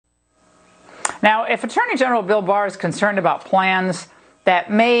Now, if Attorney General Bill Barr is concerned about plans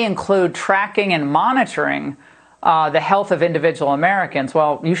that may include tracking and monitoring the health of individual Americans,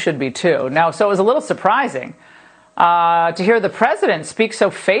 well, you should be too. Now, so it was a little surprising to hear the president speak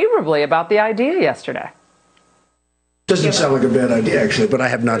so favorably about the idea yesterday. Doesn't sound like a bad idea, actually, but I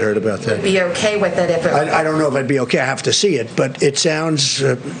have not heard about that. Would be okay with it if it... I don't know if I'd be okay. I have to see it, but it sounds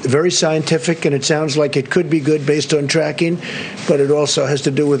very scientific, and it sounds like it could be good based on tracking, but it also has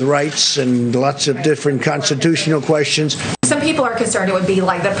to do with rights and lots of different constitutional questions. Some people are concerned it would be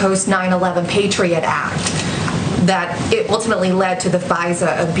like the post-9/11 Patriot Act, that it ultimately led to the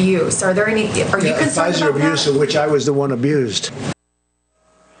FISA abuse. Are you concerned FISA about abuse, that? of which I was the one abused.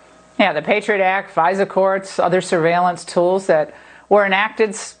 Yeah, the Patriot Act, FISA courts, other surveillance tools that were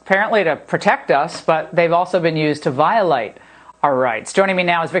enacted apparently to protect us, but they've also been used to violate our rights. Joining me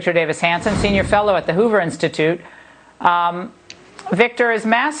now is Victor Davis Hanson, Senior Fellow at the Hoover Institute. Victor, is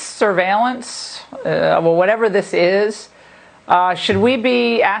mass surveillance, well, whatever this is, should we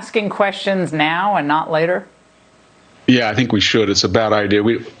be asking questions now and not later? Yeah, I think we should. It's a bad idea.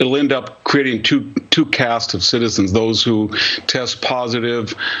 It'll end up creating two castes of citizens, those who test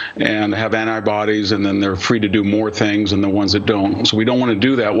positive and have antibodies, and then they're free to do more things, and the ones that don't. So we don't want to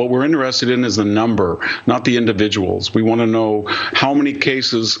do that. What we're interested in is the number, not the individuals. We want to know how many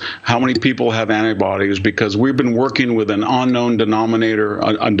cases, how many people have antibodies, because we've been working with an unknown denominator,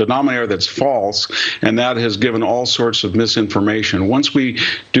 a denominator that's false, and that has given all sorts of misinformation. Once we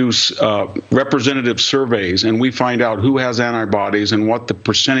do representative surveys and we find out who has antibodies and what the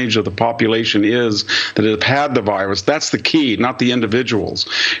percentage of the population is that have had the virus, that's the key, not the individuals.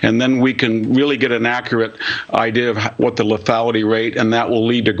 And then we can really get an accurate idea of what the lethality rate, and that will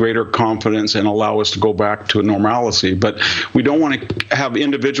lead to greater confidence and allow us to go back to normalcy. But we don't want to have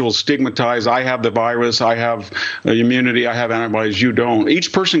individuals stigmatized. I have the virus, I have immunity, I have antibodies, you don't.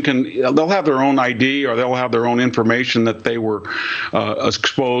 Each person they'll have their own ID, or they'll have their own information that they were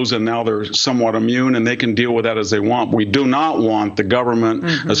exposed and now they're somewhat immune, and they can deal with that as they want. We do not want the government,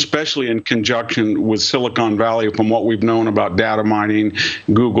 especially in conjunction with Silicon Valley, from what we've known about data mining,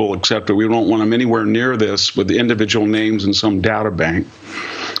 Google, et cetera. We don't want them anywhere near this with the individual names in some data bank.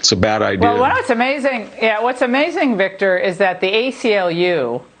 It's a bad idea. Well, what's amazing, Victor, is that the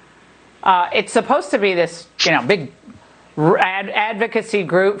ACLU, it's supposed to be this, big advocacy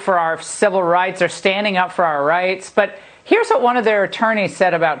group for our civil rights, or standing up for our rights, but here's what one of their attorneys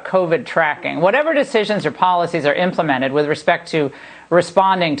said about COVID tracking. Whatever decisions or policies are implemented with respect to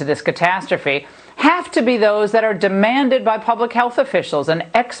responding to this catastrophe have to be those that are demanded by public health officials and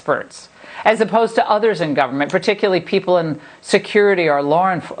experts, as opposed to others in government, particularly people in security or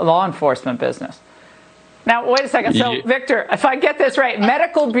law enforcement business. Now, wait a second. So, Victor, if I get this right,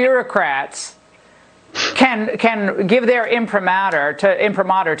 medical bureaucrats can give their imprimatur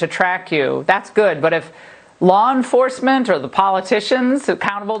to track you. That's good. But if law enforcement or the politicians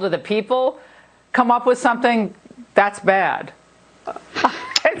accountable to the people come up with something, that's bad.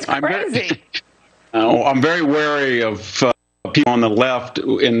 It's crazy. I'm very wary of people on the left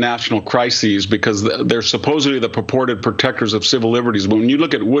in national crises, because they're supposedly the purported protectors of civil liberties. But when you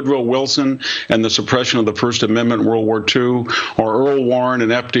look at Woodrow Wilson and the suppression of the First Amendment in World War II, or Earl Warren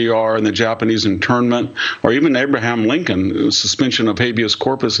and FDR and the Japanese internment, or even Abraham Lincoln, suspension of habeas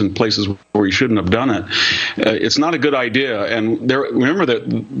corpus in places where he shouldn't have done it, it's not a good idea. And remember that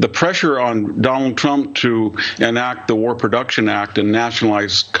the pressure on Donald Trump to enact the War Production Act and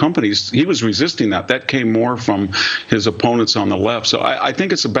nationalize companies, he was resisting that. That came more from his opponents on the left. So I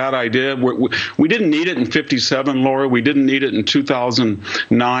think it's a bad idea. We didn't need it in 57, Laura. We didn't need it in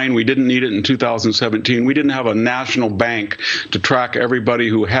 2009. We didn't need it in 2017. We didn't have a national bank to track everybody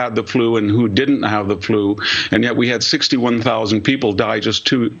who had the flu and who didn't have the flu. And yet we had 61,000 people die just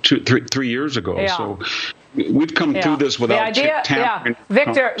 3 years ago. Yeah. So we've come through this without tampering.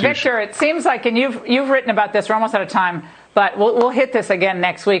 Victor, it seems like, and you've written about this, we're almost out of time, but we'll hit this again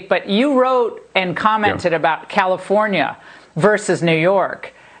next week. But you wrote and commented about California versus New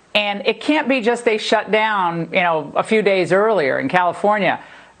York. And it can't be just they shut down, a few days earlier in California.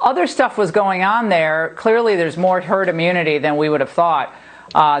 Other stuff was going on there. Clearly, there's more herd immunity than we would have thought.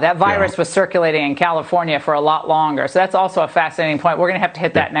 That virus was circulating in California for a lot longer. So that's also a fascinating point. We're going to have to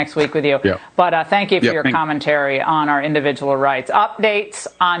hit that next week with you. But thank you for your commentary on our individual rights. Updates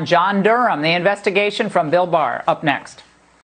on John Durham, the investigation from Bill Barr, up next.